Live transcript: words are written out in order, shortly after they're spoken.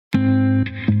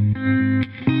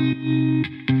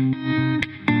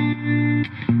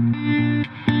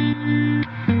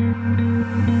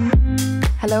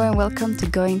welcome to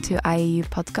Going to IAU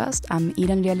podcast. I'm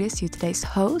Nydelius, your today's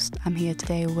host. I'm here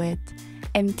today with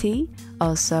MT,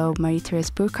 also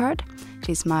Marie-Thérèse Burkard.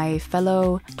 She's my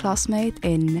fellow classmate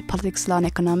in politics, law and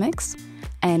economics,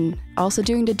 and also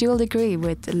doing the dual degree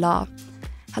with law.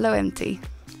 Hello, MT.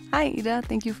 Hi, Ida.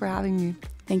 Thank you for having me.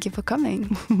 Thank you for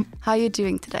coming. How are you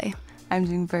doing today? I'm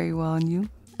doing very well, and you?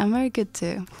 I'm very good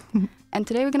too. And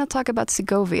today we're going to talk about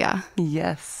Segovia.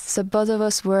 Yes. So both of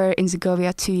us were in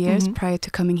Segovia 2 years prior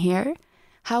to coming here.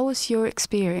 How was your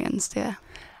experience there?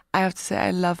 I have to say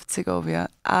I loved Segovia.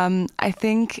 I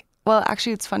think, well,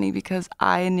 actually it's funny because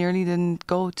I nearly didn't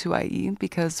go to IE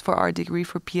because for our degree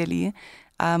for PLE,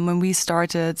 when we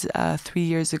started 3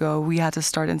 years ago, we had to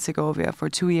start in Segovia for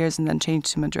 2 years and then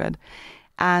change to Madrid.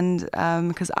 And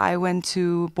because I went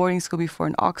to boarding school before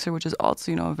in Oxford, which is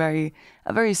also, a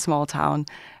very small town,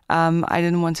 I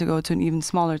didn't want to go to an even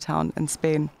smaller town in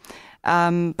Spain.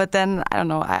 But then, I don't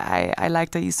know, I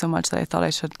liked IE so much that I thought I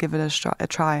should give it a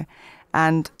try.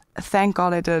 And thank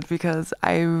God I did, because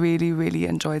I really, really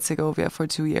enjoyed Segovia for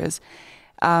 2 years.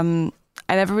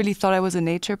 I never really thought I was a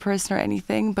nature person or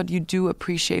anything, but you do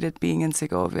appreciate it being in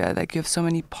Segovia. Like, you have so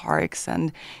many parks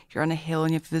and you're on a hill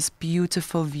and you have this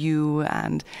beautiful view,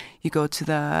 and you go to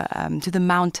the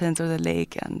mountains or the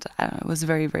lake, and I don't know, it was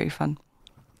very, very fun.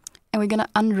 And we're going to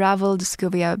unravel the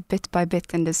Segovia bit by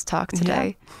bit in this talk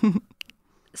today. Yeah.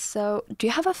 So, do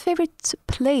you have a favorite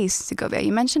place, Segovia?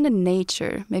 You mentioned the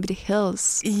nature, maybe the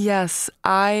hills. Yes,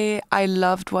 I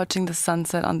loved watching the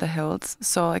sunset on the hills.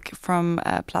 So, like from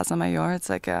Plaza Mayor, it's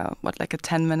like a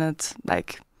 10-minute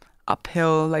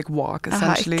uphill walk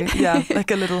essentially. Yeah,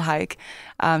 like a little hike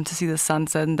to see the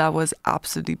sunset, and that was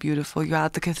absolutely beautiful. You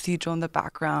had the cathedral in the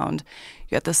background,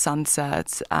 you had the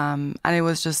sunset, and it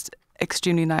was just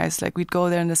extremely nice. Like, we'd go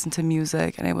there and listen to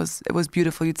music, and it was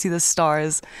beautiful. You'd see the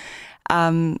stars.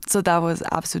 So that was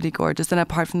absolutely gorgeous. And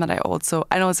apart from that,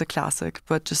 I know it's a classic,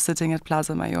 but just sitting at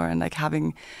Plaza Mayor and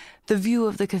having the view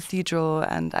of the cathedral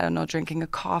and, I don't know, drinking a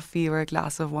coffee or a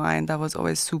glass of wine, that was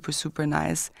always super, super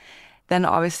nice. Then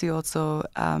obviously also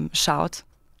Shout.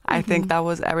 I think that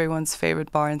was everyone's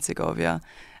favorite bar in Segovia.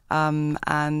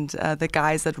 And the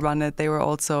guys that run it, they were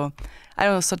also, I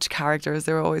don't know, such characters.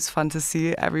 They were always fun to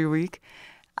see every week.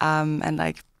 And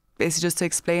basically, just to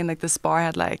explain, this bar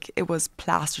had it was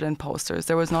plastered in posters.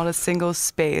 There was not a single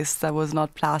space that was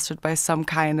not plastered by some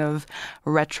kind of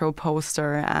retro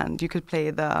poster, and you could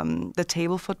play the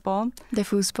table football. The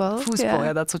foosball. Foosball,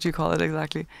 yeah, that's what you call it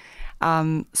exactly.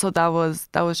 So that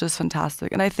was just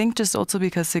fantastic. And I think just also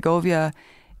because Segovia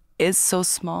is so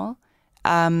small,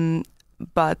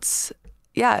 but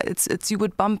yeah, it's you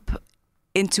would bump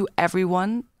into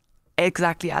everyone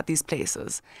exactly at these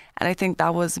places. And I think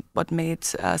that was what made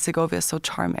Segovia so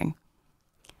charming.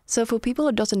 So for people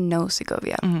who doesn't know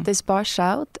Segovia, this bar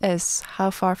Shout is how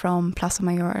far from Plaza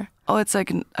Mayor? Oh, it's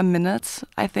a minute,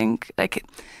 I think.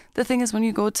 The thing is, when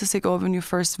you go to Segovia and you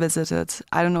first visit it,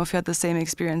 I don't know if you had the same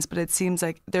experience, but it seems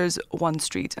like there's one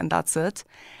street and that's it.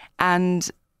 And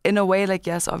in a way,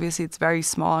 yes, obviously it's very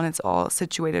small and it's all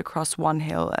situated across one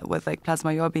hill, with Plaza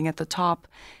Mayor being at the top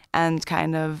and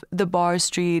kind of the bar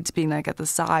street being at the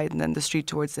side, and then the street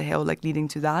towards the hill leading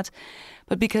to that.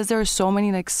 But because there are so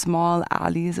many small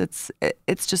alleys,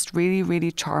 it's just really,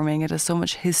 really charming. It has so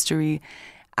much history,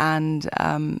 and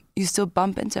you still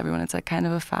bump into everyone. It's kind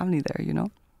of a family there,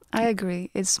 I agree.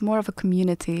 It's more of a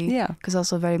community. Yeah. Because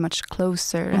also very much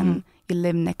closer, and you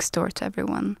live next door to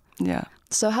everyone. Yeah.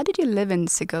 So how did you live in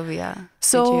Segovia?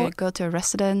 So, did you go to a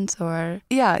residence or?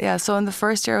 Yeah. So in the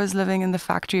first year I was living in the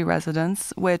factory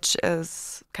residence, which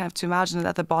is kind of, to imagine it,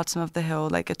 at the bottom of the hill,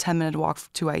 a 10-minute walk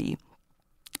to IE.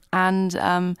 And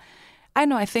I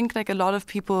know, I think a lot of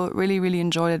people really, really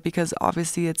enjoyed it because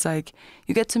obviously it's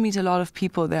you get to meet a lot of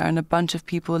people there, and a bunch of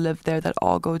people live there that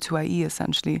all go to IE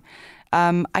essentially.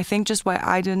 I think just why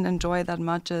I didn't enjoy it that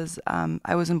much is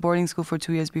I was in boarding school for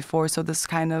 2 years before, so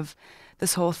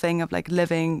this whole thing of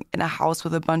living in a house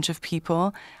with a bunch of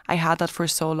people, I had that for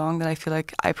so long that I feel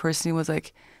I personally was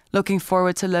looking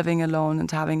forward to living alone and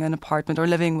to having an apartment or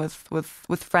living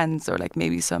with friends or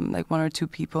maybe some 1 or 2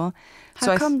 people.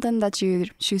 How come then that you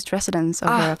choose residence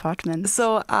over apartment?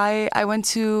 So I went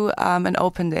to an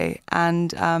open day,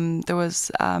 and there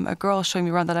was a girl showing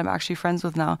me around that I'm actually friends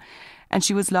with now. And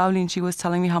she was lovely, and she was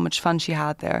telling me how much fun she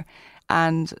had there.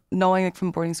 And knowing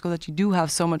from boarding school that you do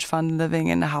have so much fun living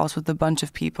in a house with a bunch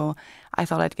of people, I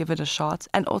thought I'd give it a shot.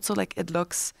 And also it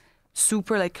looks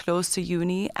super close to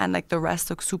uni, and the rest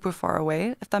looks super far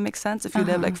away, if that makes sense. If you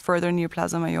live further near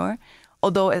Plaza Mayor,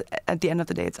 Although at the end of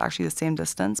the day, it's actually the same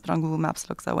distance, but on Google Maps it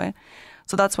looks that way.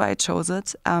 So that's why I chose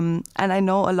it. And I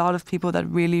know a lot of people that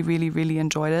really, really, really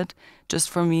enjoyed it. Just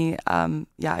for me,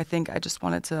 I think I just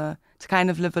wanted to kind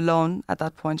of live alone at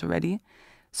that point already.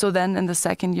 So then in the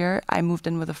second year, I moved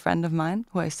in with a friend of mine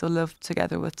who I still live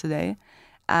together with today.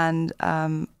 And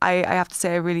I have to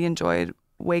say I really enjoyed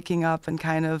waking up and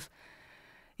kind of,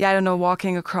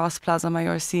 walking across Plaza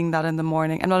Mayor, seeing that in the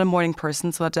morning. I'm not a morning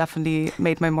person, so that definitely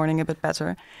made my morning a bit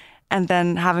better. And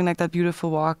then having like that beautiful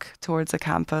walk towards the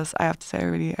campus, I have to say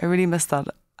I really miss that.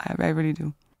 I really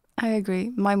do. I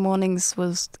agree. My mornings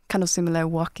was kind of similar,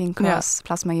 walking across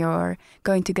Plaza Mayor,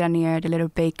 going to Granier, the little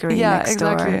bakery next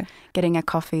door, getting a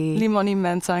coffee. Limón y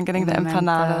menta and getting the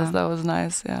empanadas, that was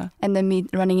nice, yeah. And then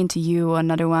running into you,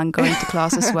 another one, going to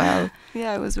class as well.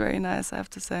 Yeah, it was very nice, I have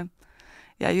to say.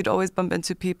 Yeah, you'd always bump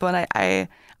into people. And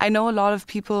I know a lot of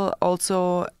people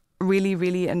also really,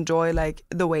 really enjoy like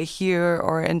the way here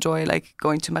or enjoy like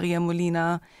going to Maria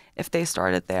Molina if they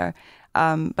started there.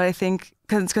 But I think,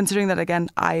 considering that, again,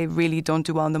 I really don't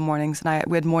do well in the mornings, and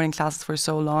we had morning classes for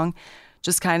so long,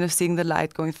 just kind of seeing the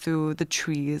light going through the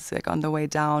trees like on the way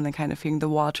down and kind of feeling the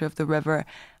water of the river.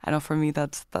 I know for me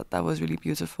that was really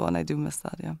beautiful, and I do miss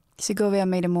that, yeah. Segovia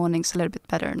made the mornings a little bit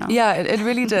better now. Yeah, it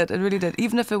really did. It really did.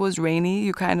 Even if it was rainy,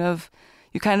 you kind of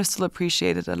still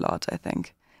appreciate it a lot, I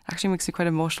think. Actually makes me quite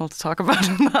emotional to talk about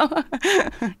it now.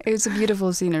 It's a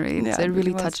beautiful scenery. Yeah, it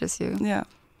really touches you. Yeah.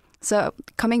 So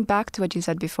coming back to what you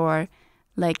said before,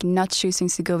 like not choosing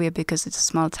Segovia because it's a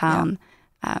small town,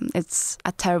 it's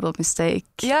a terrible mistake.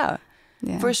 Yeah,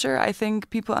 for sure. I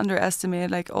think people underestimate,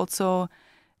 like, also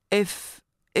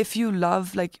if you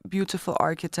love like beautiful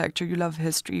architecture, you love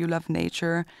history, you love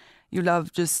nature, you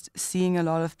love just seeing a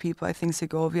lot of people, I think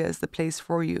Segovia is the place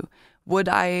for you. Would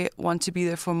I want to be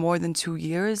there for more than 2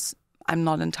 years? I'm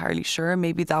not entirely sure.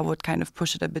 Maybe that would kind of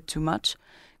push it a bit too much.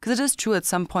 Because it is true, at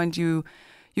some point you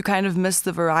kind of miss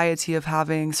the variety of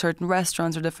having certain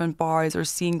restaurants or different bars or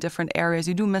seeing different areas.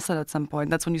 You do miss that at some point.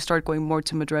 That's when you start going more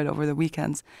to Madrid over the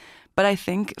weekends. But I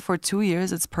think for 2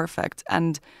 years, it's perfect.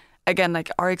 And again, like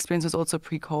our experience was also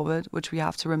pre-COVID, which we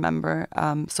have to remember.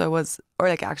 So it was, or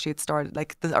like actually it started,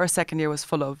 like our second year was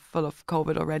full of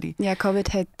COVID already. Yeah, COVID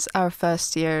hit our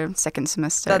first year, second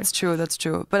semester. That's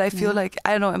true. But I feel like,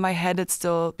 I don't know, in my head it's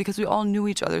still, because we all knew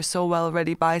each other so well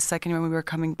already by second year when we were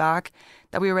coming back,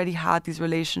 that we already had these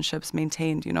relationships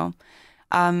maintained, you know.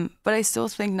 But I still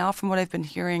think now, from what I've been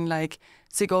hearing, like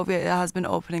Segovia has been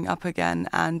opening up again,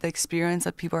 and the experience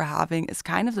that people are having is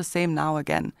kind of the same now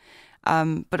again.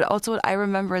 But also what I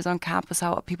remember is on campus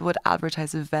how people would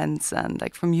advertise events, and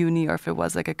like from uni, or if it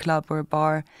was like a club or a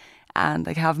bar, and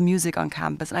like have music on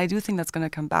campus. And I do think that's going to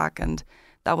come back, and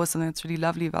that was something that's really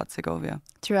lovely about Segovia.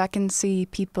 True, I can see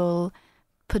people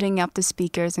putting up the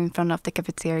speakers in front of the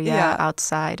cafeteria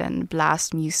outside and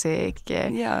blast music,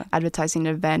 advertising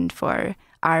an event for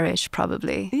Irish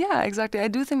probably. Yeah, exactly. I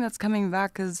do think that's coming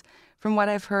back, because from what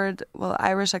I've heard, well,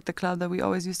 Irish, like the club that we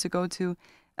always used to go to,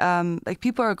 like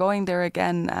people are going there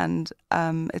again, and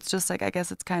it's just like, I guess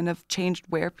it's kind of changed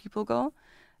where people go.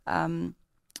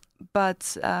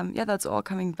 But that's all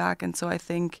coming back, and so I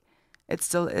think it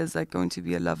still is like going to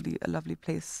be a lovely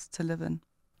place to live in.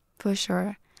 For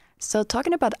sure. So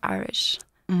talking about Irish,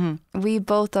 we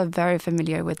both are very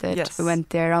familiar with it. Yes. We went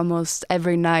there almost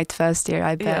every night first year,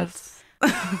 I bet.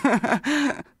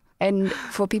 Yes. And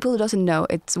for people who doesn't know,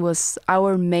 it was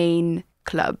our main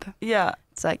club. Yeah.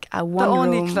 It's like a one room. The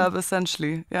room. only club,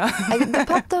 essentially. Yeah. They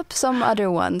popped up some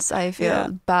other ones, I feel. Yeah.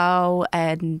 Bow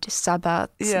and Sabbath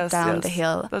down the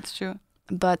hill. That's true.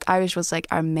 But Irish was like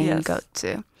our main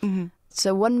go-to. Mm-hmm.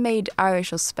 So what made Irish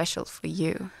so special for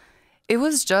you? It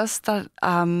was just that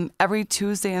every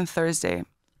Tuesday and Thursday,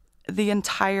 the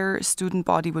entire student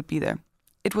body would be there.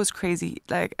 It was crazy.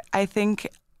 Like, I think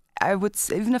I would,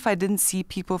 even if I didn't see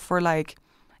people for like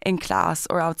in class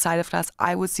or outside of class,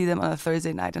 I would see them on a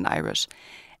Thursday night in Irish.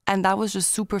 And that was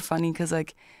just super funny, because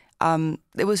like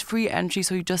it was free entry,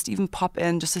 so you just even pop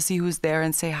in just to see who's there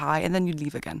and say hi, and then you'd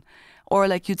leave again. Or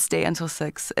like you'd stay until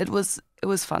 6. It was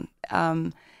fun.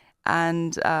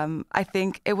 And I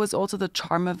think it was also the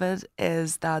charm of it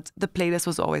is that the playlist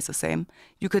was always the same.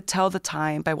 You could tell the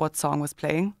time by what song was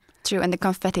playing. True, and the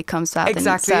confetti comes out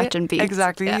in certain beats.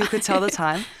 Exactly, you could tell the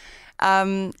time.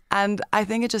 And I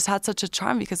think it just had such a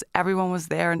charm, because everyone was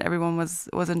there and everyone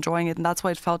was enjoying it. And that's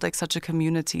why it felt like such a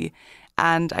community.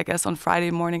 And I guess on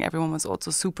Friday morning, everyone was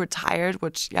also super tired,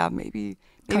 which, maybe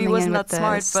wasn't that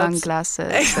smart. But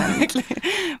sunglasses. Exactly.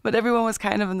 But everyone was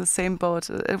kind of in the same boat.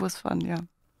 It was fun, yeah.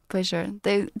 For sure.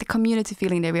 The community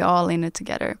feeling that we're all in it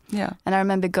together. Yeah. And I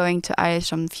remember going to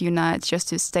Irish on a few nights just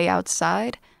to stay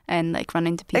outside and like run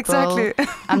into people. Exactly.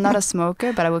 I'm not a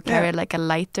smoker, but I would carry like a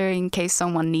lighter in case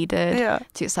someone needed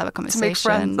to just have a conversation. To make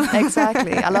friends.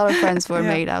 Exactly. A lot of friends were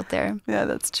made out there. Yeah,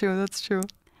 that's true. That's true.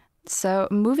 So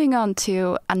moving on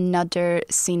to another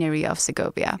scenery of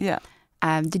Segovia. Yeah.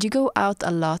 Did you go out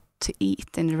a lot to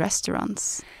eat in the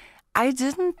restaurants? I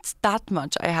didn't that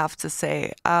much, I have to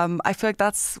say. I feel like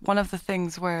that's one of the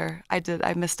things where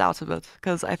I missed out a bit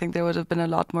because I think there would have been a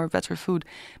lot more better food.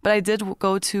 But I did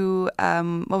go to,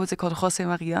 what was it called? Jose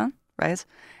Maria, right?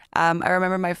 I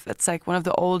remember it's like one of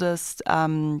the oldest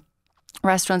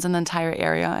restaurants in the entire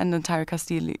area, in the entire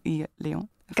Castile y Leon.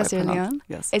 Castile y Leon?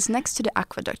 Yes. It's next to the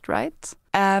aqueduct, right?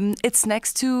 It's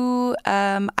next to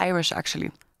Irish,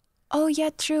 actually. Oh, yeah,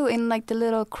 true. In like the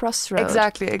little crossroad.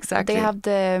 Exactly. They have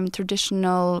the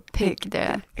traditional pig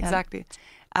there. Yeah, exactly.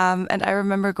 And I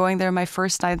remember going there my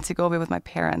first night in Segovia with my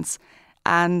parents.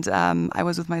 And I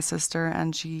was with my sister,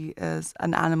 and she is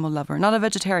an animal lover. Not a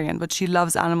vegetarian, but she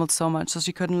loves animals so much, so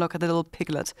she couldn't look at the little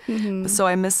piglet. Mm-hmm. So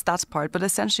I missed that part. But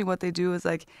essentially what they do is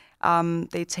like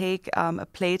they take a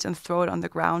plate and throw it on the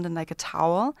ground in like a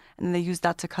towel, and then they use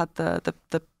that to cut the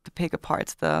pig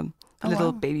apart, the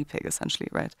little baby pig, essentially,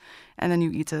 right? And then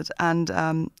you eat it. And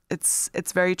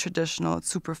it's very traditional. It's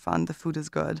super fun. The food is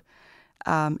good.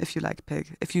 If you like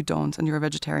pig. If you don't and you're a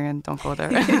vegetarian, don't go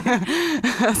there.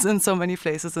 As in so many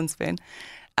places in Spain.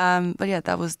 But yeah,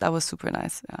 that was super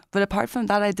nice. Yeah. But apart from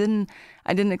that, I didn't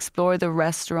explore the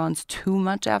restaurants too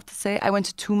much, I have to say. I went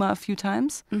to Tuma a few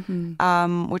times,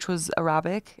 which was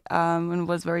Arabic, and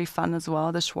was very fun as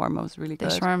well. The shawarma was really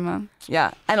good. The shawarma.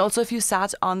 Yeah. And also if you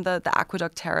sat on the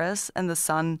aqueduct terrace in the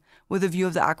sun with a view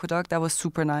of the aqueduct, that was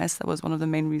super nice. That was one of the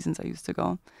main reasons I used to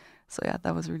go. So yeah,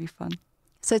 that was really fun.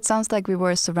 So it sounds like we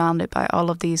were surrounded by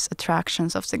all of these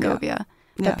attractions of Segovia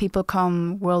that people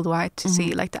come worldwide to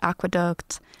see, like the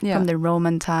aqueduct from the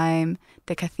Roman time,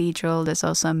 the cathedral. There's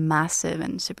also massive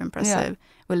and super impressive.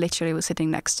 We literally were sitting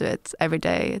next to it every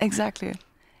day. Exactly.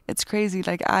 It's crazy.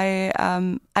 Like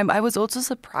I was also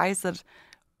surprised that,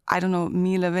 I don't know,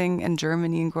 me living in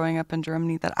Germany and growing up in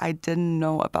Germany, that I didn't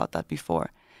know about that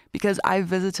before. Because I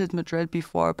visited Madrid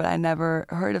before, but I never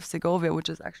heard of Segovia, which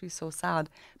is actually so sad.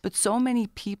 But so many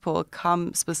people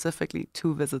come specifically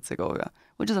to visit Segovia,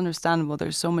 which is understandable.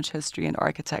 There's so much history and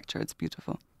architecture. It's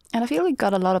beautiful. And I feel we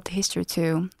got a lot of the history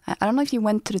too. I don't know if you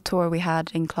went to the tour we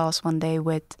had in class one day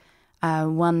with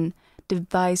one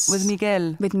device. With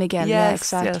Miguel. With Miguel, yes, yeah,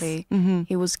 exactly. Yes. Mm-hmm.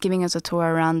 He was giving us a tour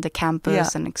around the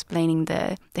campus and explaining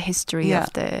the history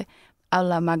of the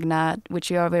Aula Magna,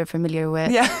 which you are very familiar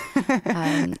with. Yeah.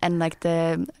 And like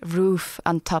the roof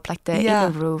on top, like the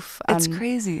inner roof. It's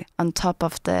crazy. On top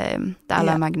of the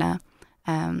Aula Magna.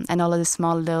 And all of the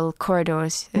small little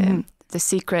corridors, the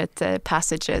secret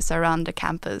passages around the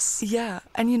campus. Yeah.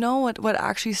 And you know what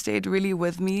actually stayed really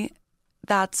with me?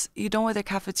 That, you know, where the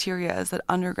cafeteria is, that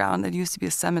underground, that used to be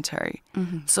a cemetery.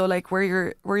 Mm-hmm. So like where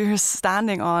you're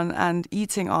standing on and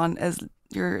eating on is,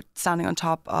 you're standing on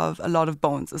top of a lot of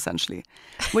bones, essentially,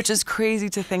 which is crazy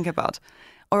to think about.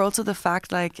 Or also the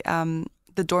fact, like,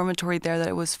 the dormitory there, that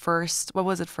it was first, what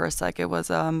was it first? Like, it was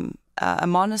a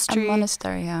monastery. A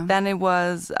monastery, yeah. Then it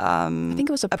was I think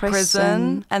it was a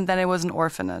prison. And then it was an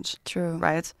orphanage. True.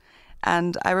 Right?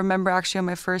 And I remember actually on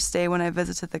my first day when I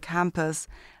visited the campus,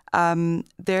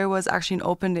 there was actually an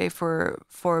open day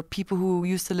for people who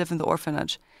used to live in the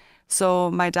orphanage.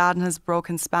 So my dad, in his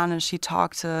broken Spanish, he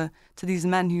talked to these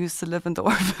men who used to live in the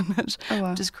orphanage. Oh,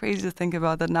 wow. Which is crazy to think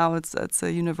about, that now it's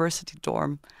a university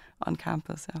dorm on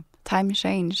campus. Yeah. Time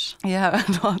change. Yeah,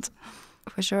 a lot.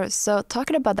 For sure. So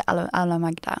talking about the Aula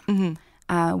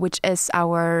Magna, which is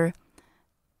our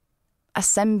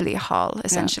assembly hall,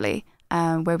 essentially,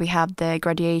 where we have the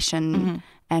graduation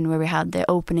and where we had the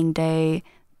opening day.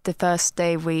 The first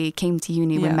day we came to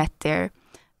uni, we met there.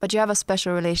 But you have a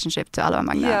special relationship to Aula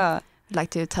Magna. Yeah. I'd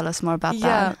like to tell us more about that.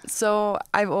 Yeah, so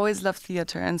I've always loved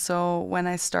theater. And so when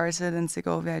I started in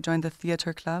Segovia, I joined the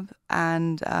theater club.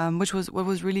 And what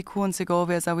was really cool in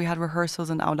Segovia is that we had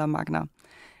rehearsals in Aula Magna.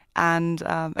 And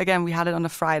again, we had it on a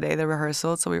Friday, the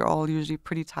rehearsal. So we were all usually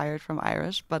pretty tired from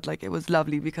Irish. But like, it was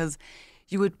lovely because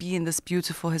you would be in this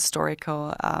beautiful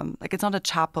historical, like, it's not a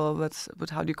chapel, but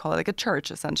how do you call it? Like a church,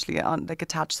 essentially, like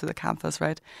attached to the campus,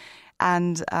 right?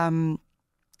 And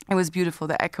it was beautiful.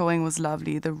 The echoing was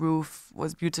lovely. The roof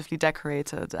was beautifully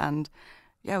decorated. And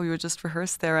yeah, we would just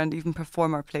rehearse there and even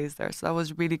perform our plays there. So that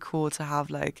was really cool to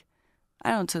have, like, I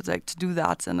don't know, to do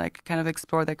that and like kind of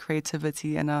explore that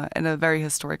creativity in a very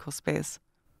historical space.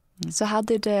 So how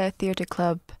did the theatre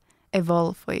club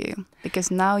evolve for you?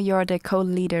 Because now you're the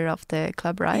co-leader of the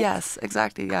club, right? Yes,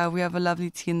 exactly. Yeah, we have a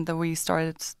lovely team that we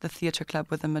started the theatre club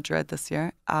with in Madrid this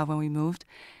year when we moved.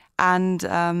 And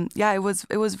it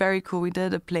was very cool. We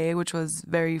did a play which was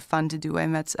very fun to do. I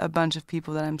met a bunch of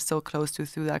people that I'm so close to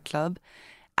through that club.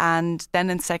 And then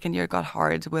in second year it got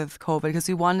hard with COVID because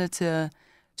we wanted to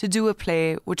do a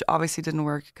play, which obviously didn't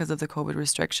work because of the COVID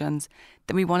restrictions.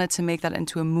 Then we wanted to make that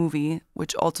into a movie,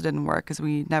 which also didn't work because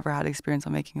we never had experience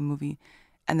on making a movie.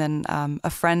 And then a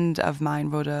friend of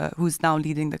mine who's now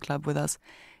leading the club with us,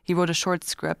 he wrote a short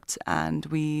script and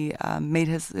we made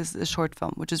his short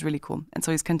film, which is really cool. And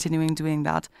so he's continuing doing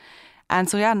that. And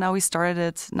so, now we started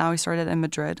it. Now we started in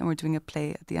Madrid and we're doing a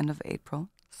play at the end of April.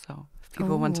 So if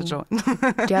people want to join.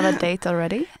 Do you have a date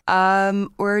already?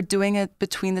 We're doing it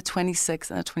between the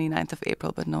 26th and the 29th of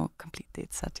April, but no complete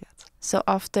date set yet. So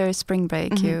after spring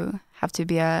break, you have to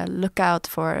be a lookout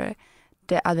for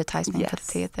the advertisement for the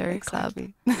theater club.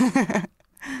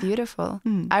 Beautiful.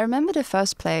 I remember the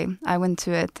first play. I went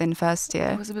to it in first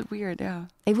year. It was a bit weird, yeah.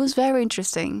 It was very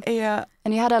interesting. Yeah.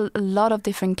 And you had a lot of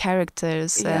different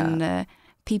characters and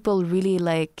people really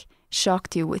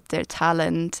shocked you with their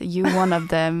talent. You one of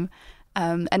them.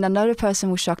 And another person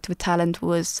who shocked with talent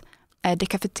was the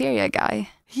cafeteria guy.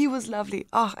 He was lovely.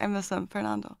 Oh, I miss him,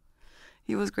 Fernando.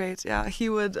 He was great. Yeah, he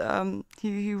would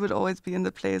he would always be in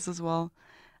the plays as well.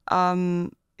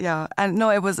 And no,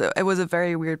 it was a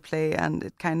very weird play, and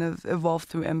it kind of evolved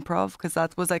through improv because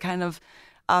that was kind of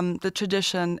the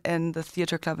tradition in the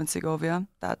theater club in Segovia,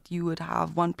 that you would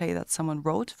have one play that someone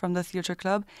wrote from the theater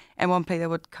club and one play that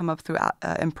would come up through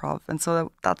improv, and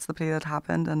so that's the play that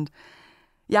happened. And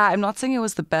I'm not saying it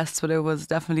was the best, but it was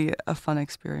definitely a fun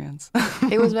experience.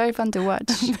 It was very fun to watch.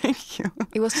 Thank you.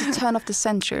 It was the turn of the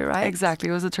century, right? Exactly.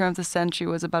 It was the turn of the century. It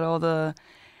was about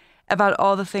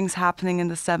all the things happening in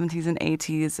the 70s and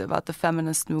 80s, about the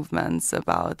feminist movements,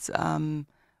 about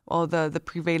all the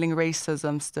prevailing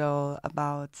racism still,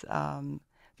 about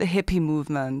the hippie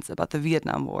movement, about the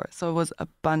Vietnam War. So it was a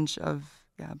bunch of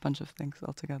things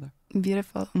altogether.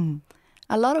 Beautiful.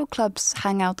 A lot of clubs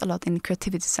hang out a lot in the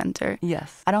Creativity Center.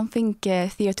 Yes. I don't think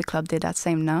Theatre Club did that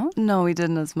same, no? No, we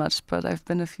didn't as much, but I've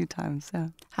been a few times, yeah.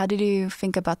 How did you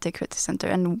think about the Creativity Center,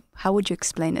 and how would you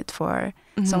explain it for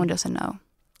someone who doesn't know?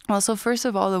 Well, so first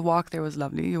of all, the walk there was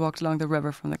lovely. You walked along the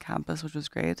river from the campus, which was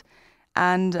great.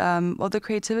 And, the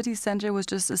Creativity Center was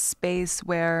just a space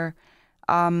where,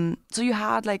 so you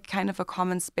had kind of a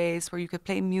common space where you could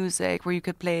play music, where you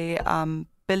could play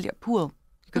pool.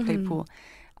 You could play pool.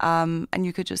 And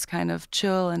you could just kind of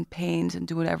chill and paint and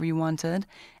do whatever you wanted.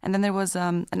 And then there was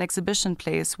an exhibition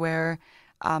place where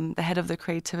the head of the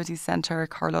Creativity Center,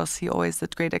 Carlos, he always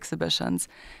did great exhibitions.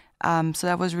 So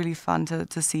that was really fun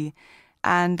to see.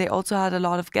 And they also had a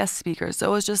lot of guest speakers. So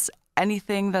it was just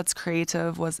anything that's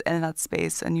creative was in that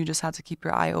space, and you just had to keep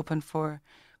your eye open for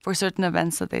certain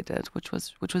events that they did, which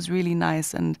was really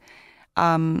nice. And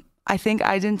I think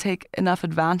I didn't take enough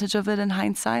advantage of it in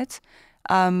hindsight.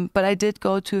 But I did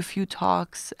go to a few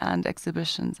talks and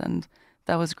exhibitions, and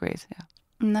that was great. Yeah.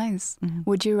 Nice.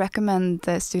 Would you recommend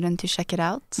the student to check it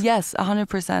out? Yes,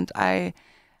 100%.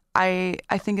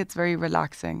 I think it's very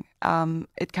relaxing.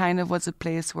 It kind of was a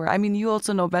place where, you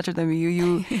also know better than me.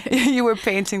 You were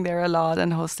painting there a lot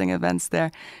and hosting events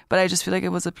there, but I just feel like it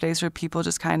was a place where people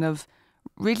just kind of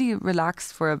really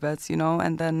relaxed for a bit,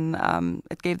 and then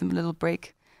it gave them a little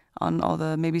break on all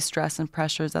the maybe stress and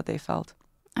pressures that they felt.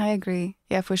 I agree.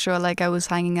 Yeah, for sure. I was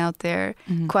hanging out there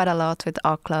quite a lot with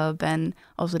our club and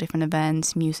also different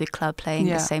events, music club playing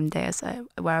the same day as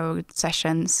our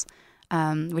sessions,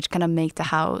 which kind of make the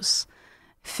house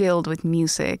filled with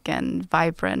music and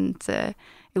vibrant. It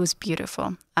was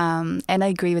beautiful. And I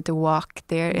agree with the walk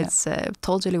there. Yeah. It's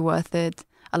totally worth it.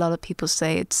 A lot of people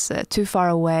say it's too far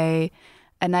away.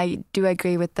 And I do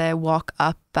agree with the walk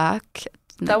back.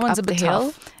 That one's a bit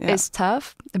tough. Yeah. It's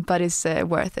tough, but it's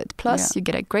worth it. Plus, you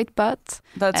get a great butt.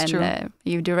 That's true.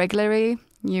 You do regularly,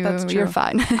 you're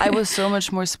fine. I was so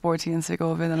much more sporty in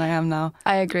Segovia than I am now.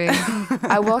 I agree.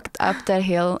 I walked up that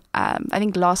hill, I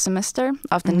think last semester,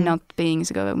 after not being in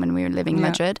Segovia when we were living in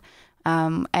Madrid,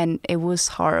 and it was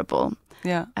horrible.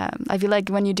 Yeah. I feel like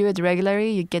when you do it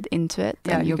regularly, you get into it,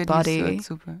 and your body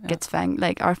gets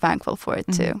are thankful for it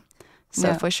too.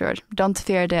 So for sure, don't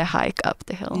fear the hike up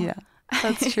the hill. Yeah.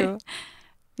 That's true.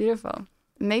 Beautiful.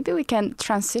 Maybe we can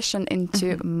transition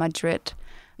into Madrid.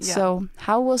 Yeah. So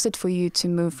how was it for you to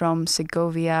move from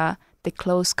Segovia, the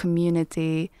close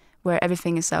community, where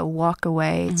everything is a walk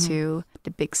away, to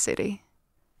the big city?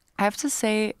 I have to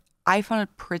say, I found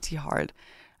it pretty hard.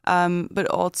 But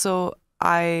also,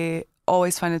 I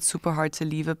always find it super hard to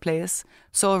leave a place.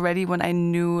 So already when I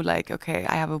knew okay,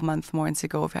 I have a month more in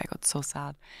Segovia, I got so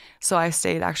sad. So I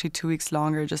stayed actually 2 weeks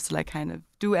longer just to kind of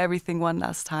do everything one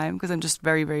last time, because I'm just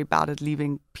very, very bad at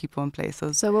leaving people and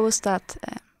places. So what was that?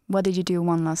 What did you do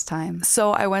one last time?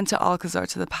 So I went to Alcazar,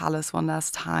 to the palace, one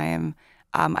last time.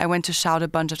 I went to Shout a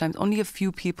bunch of times. Only a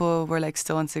few people were like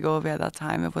still in Segovia at that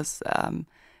time. It was,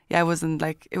 it wasn't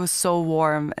like, it was so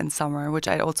warm in summer, which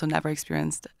I'd also never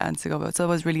experienced in Segovia. So it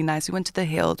was really nice. We went to the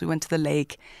hills, we went to the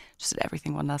lake, just did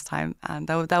everything one last time. And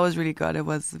that was really good. It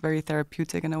was very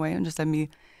therapeutic in a way, and just let me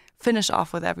finish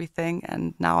off with everything.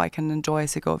 And now I can enjoy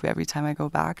Segovia every time I go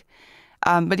back.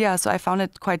 But yeah, so I found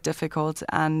it quite difficult.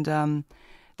 And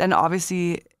then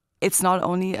obviously, it's not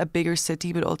only a bigger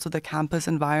city, but also the campus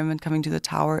environment coming to the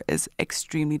tower is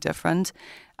extremely different.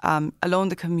 Alone,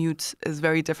 the commute is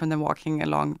very different than walking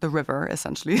along the river,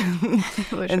 essentially,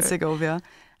 in Segovia.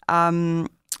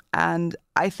 And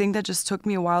I think that just took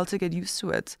me a while to get used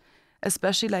to it.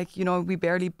 Especially like, we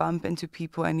barely bump into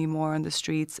people anymore on the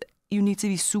streets. You need to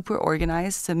be super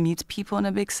organized to meet people in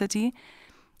a big city.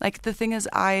 Like the thing is,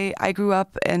 I grew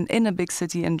up in a big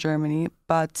city in Germany,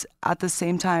 but at the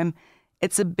same time,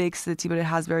 it's a big city, but it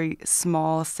has very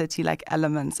small city-like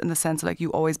elements in the sense of like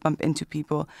you always bump into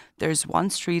people. There's one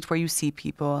street where you see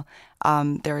people.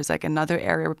 There's like another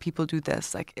area where people do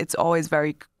this. Like it's always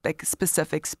very like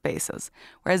specific spaces.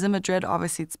 Whereas in Madrid,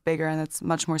 obviously it's bigger and it's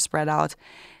much more spread out.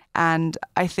 And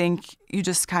I think you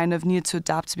just kind of need to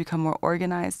adapt to become more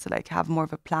organized, to like have more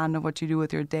of a plan of what you do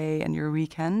with your day and your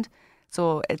weekend.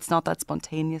 So it's not that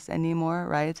spontaneous anymore,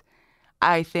 right?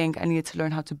 I think I need to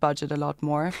learn how to budget a lot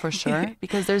more, for sure,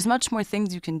 because there's much more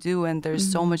things you can do and there's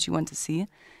so much you want to see.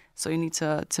 So you need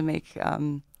to make...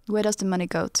 Where does the money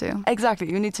go to?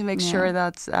 Exactly. You need to make sure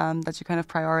that that you kind of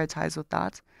prioritize with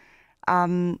that.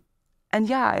 And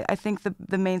yeah, I think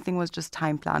the main thing was just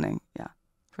time planning. Yeah,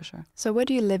 for sure. So where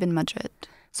do you live in Madrid?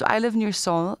 So I live near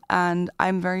Sol, and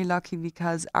I'm very lucky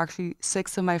because actually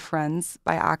 6 of my friends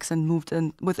by accident moved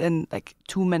in within like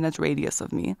 2-minute radius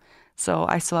of me. So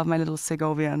I still have my little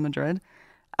Segovia in Madrid.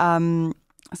 And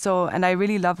I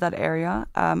really love that area.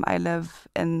 I live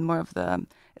in more of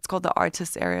it's called the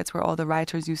artist area. It's where all the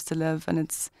writers used to live, and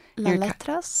it's... La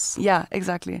Letras? Yeah,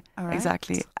 exactly. Right.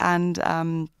 Exactly. And...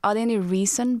 are there any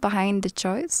reason behind the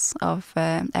choice of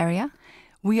area?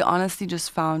 We honestly just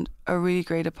found a really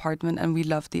great apartment, and we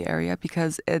love the area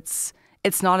because it's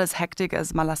not as hectic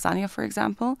as Malasaña, for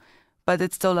example, but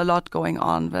it's still a lot going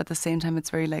on. But at the same time,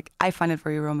 it's very like, I find it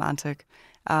very romantic.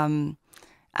 And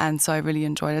so I really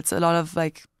enjoyed it. It's a lot of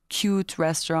like cute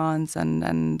restaurants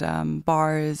and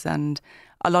bars and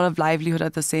a lot of livelihood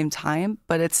at the same time,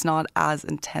 but it's not as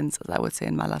intense as I would say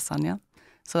in Malasaña.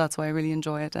 So that's why I really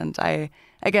enjoy it. And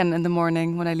again, in the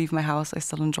morning when I leave my house, I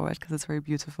still enjoy it because it's very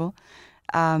beautiful.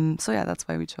 So yeah, that's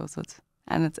why we chose it.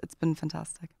 And it's been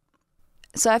fantastic.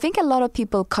 So I think a lot of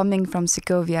people coming from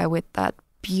Segovia with that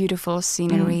beautiful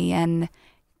scenery and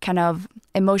kind of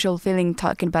emotional feeling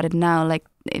talking about it now, like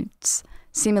it's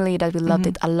similarly that we loved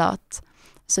it a lot.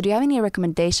 So do you have any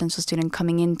recommendations for students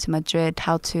coming into Madrid,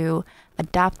 how to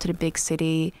adapt to the big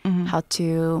city, how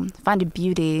to find the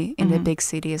beauty in the big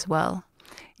city as well?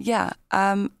 Yeah,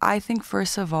 I think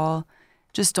first of all,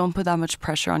 just don't put that much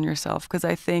pressure on yourself, because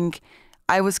I think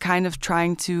I was kind of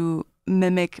trying to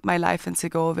mimic my life in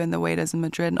Segovia in the way it is in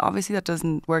Madrid, and obviously that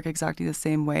doesn't work exactly the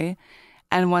same way.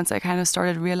 And once I kind of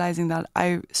started realizing that,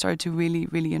 I started to really,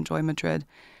 really enjoy Madrid,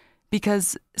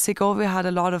 because Segovia had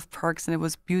a lot of perks and it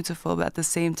was beautiful, but at the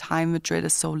same time, Madrid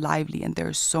is so lively and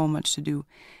there's so much to do.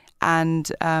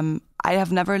 And I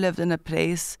have never lived in a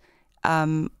place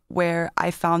where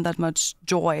I found that much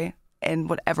joy in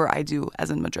whatever I do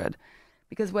as in Madrid.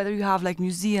 Because whether you have like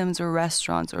museums or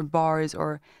restaurants or bars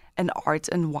or an art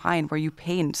and wine where you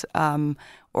paint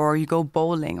or you go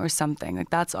bowling or something, like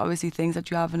that's obviously things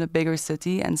that you have in a bigger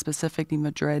city, and specifically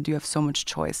Madrid, you have so much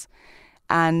choice.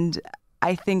 And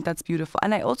I think that's beautiful.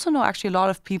 And I also know actually a lot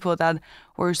of people that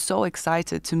were so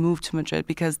excited to move to Madrid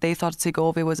because they thought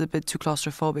Segovia was a bit too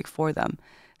claustrophobic for them.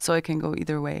 So it can go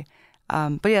either way.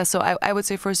 But yeah, so I would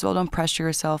say, first of all, don't pressure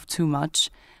yourself too much.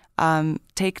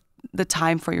 Take the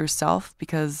time for yourself,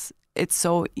 because it's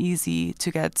so easy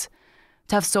to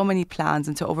have so many plans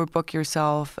and to overbook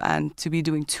yourself and to be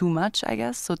doing too much, I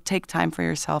guess. So take time for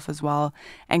yourself as well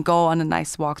and go on a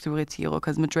nice walk through Retiro,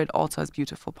 because Madrid also has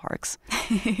beautiful parks.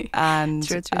 And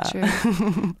True.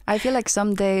 I feel like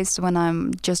some days when I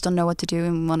just don't know what to do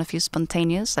and want to feel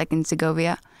spontaneous, like in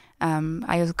Segovia,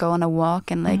 I just go on a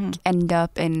walk and like end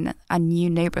up in a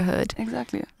new neighborhood.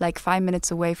 Exactly. Like 5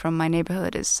 minutes away from my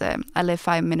neighborhood is, I live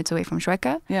 5 minutes away from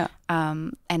Chueca. Yeah.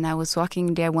 And I was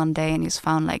walking there one day and just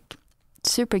found like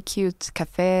super cute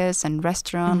cafes and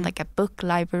restaurant, like a book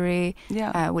library.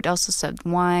 Would also serve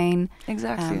wine.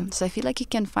 Exactly. So I feel like you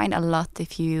can find a lot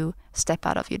if you step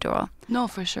out of your door. No,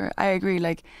 for sure. I agree.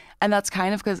 Like, and that's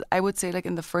kind of because I would say like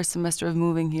in the first semester of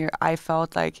moving here, I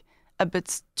felt like a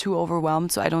bit too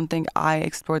overwhelmed. So I don't think I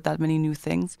explored that many new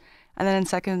things. And then in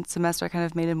second semester, I kind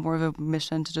of made it more of a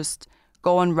mission to just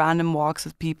go on random walks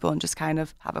with people and just kind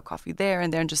of have a coffee there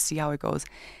and there and just see how it goes.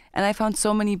 And I found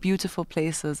so many beautiful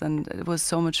places and it was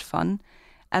so much fun.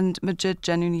 And Madrid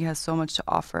genuinely has so much to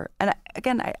offer. And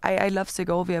I love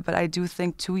Segovia, but I do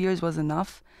think 2 years was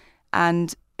enough.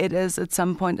 And it is at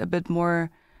some point a bit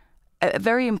more,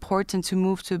 very important to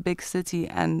move to a big city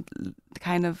and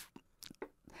kind of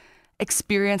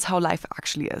experience how life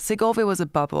actually is. Segovia was a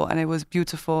bubble and it was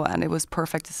beautiful and it was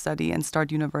perfect to study and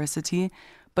start university.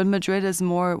 But Madrid is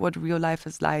more what real life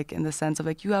is like, in the sense of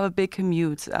like you have a big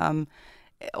commute.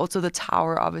 Also, the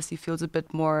tower obviously feels a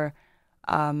bit more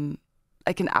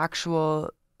like an actual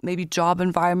maybe job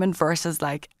environment versus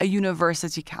like a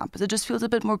university campus. It just feels a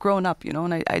bit more grown up, you know,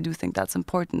 and I do think that's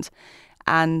important.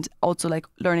 And also like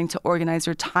learning to organize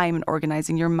your time and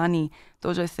organizing your money.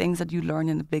 Those are things that you learn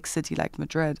in a big city like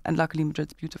Madrid. And luckily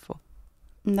Madrid's beautiful.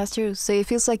 That's true. So it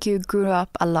feels like you grew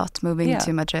up a lot moving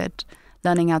to Madrid,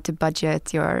 learning how to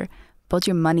budget both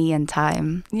your money and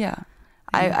time. Yeah.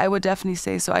 I would definitely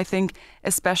say so. I think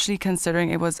especially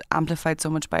considering it was amplified so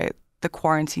much by the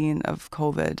quarantine of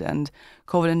COVID and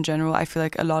COVID in general, I feel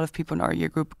like a lot of people in our year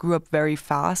group grew up very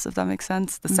fast, if that makes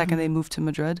sense, the second they moved to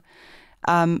Madrid.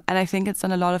 And I think it's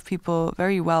done a lot of people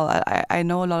very well. I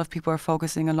know a lot of people are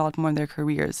focusing a lot more on their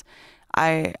careers.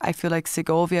 I feel like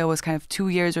Segovia was kind of 2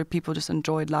 years where people just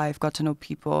enjoyed life, got to know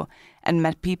people and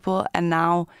met people. And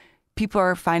now people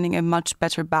are finding a much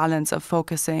better balance of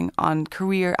focusing on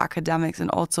career, academics, and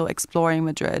also exploring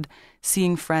Madrid,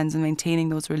 seeing friends and maintaining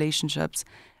those relationships.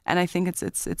 And I think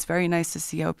it's very nice to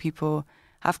see how people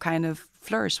have kind of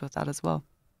flourished with that as well.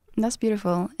 That's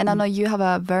beautiful. And I know you have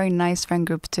a very nice friend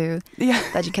group too. Yeah.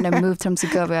 That you kind of moved from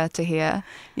Segovia to here.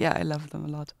 Yeah, I love them a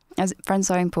lot. As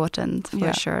friends are important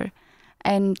for sure.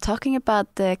 And talking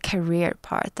about the career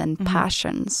part and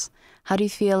passions, how do you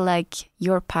feel like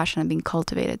your passion has been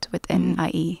cultivated within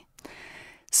IE?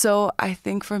 So I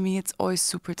think for me, it's always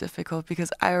super difficult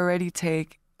because I already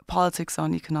take politics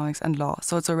on economics and law.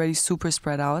 So it's already super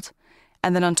spread out.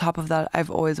 And then on top of that, I've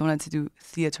always wanted to do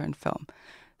theater and film.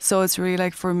 So it's really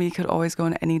like for me, it could always go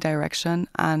in any direction.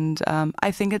 And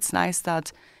I think it's nice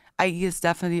that IE has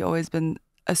definitely always been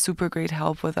a super great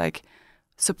help with like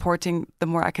supporting the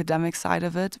more academic side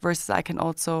of it, versus I can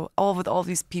also, with all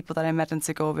these people that I met in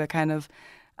Segovia, kind of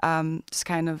just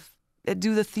kind of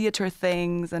do the theater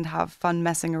things and have fun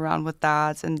messing around with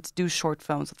that and do short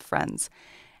films with friends.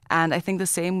 And I think the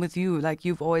same with you, like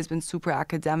you've always been super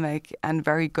academic and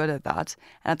very good at that.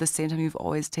 And at the same time, you've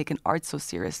always taken art so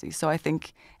seriously. So I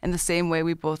think in the same way,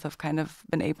 we both have kind of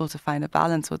been able to find a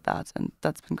balance with that. And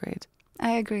that's been great.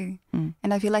 I agree.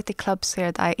 And I feel like the clubs here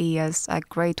at IE is a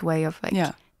great way of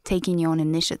like taking your own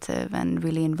initiative and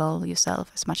really involve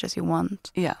yourself as much as you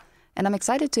want. Yeah. And I'm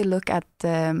excited to look at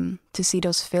to see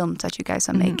those films that you guys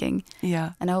are making.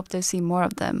 Yeah. And I hope to see more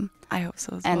of them. I hope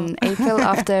so as well. And April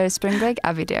after spring break,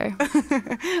 I'll be there.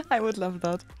 I would love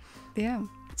that. Yeah.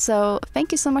 So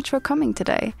thank you so much for coming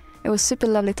today. It was super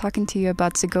lovely talking to you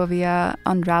about Segovia,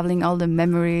 unraveling all the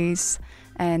memories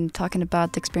and talking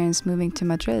about the experience moving to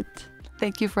Madrid.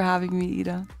 Thank you for having me,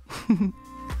 Ida.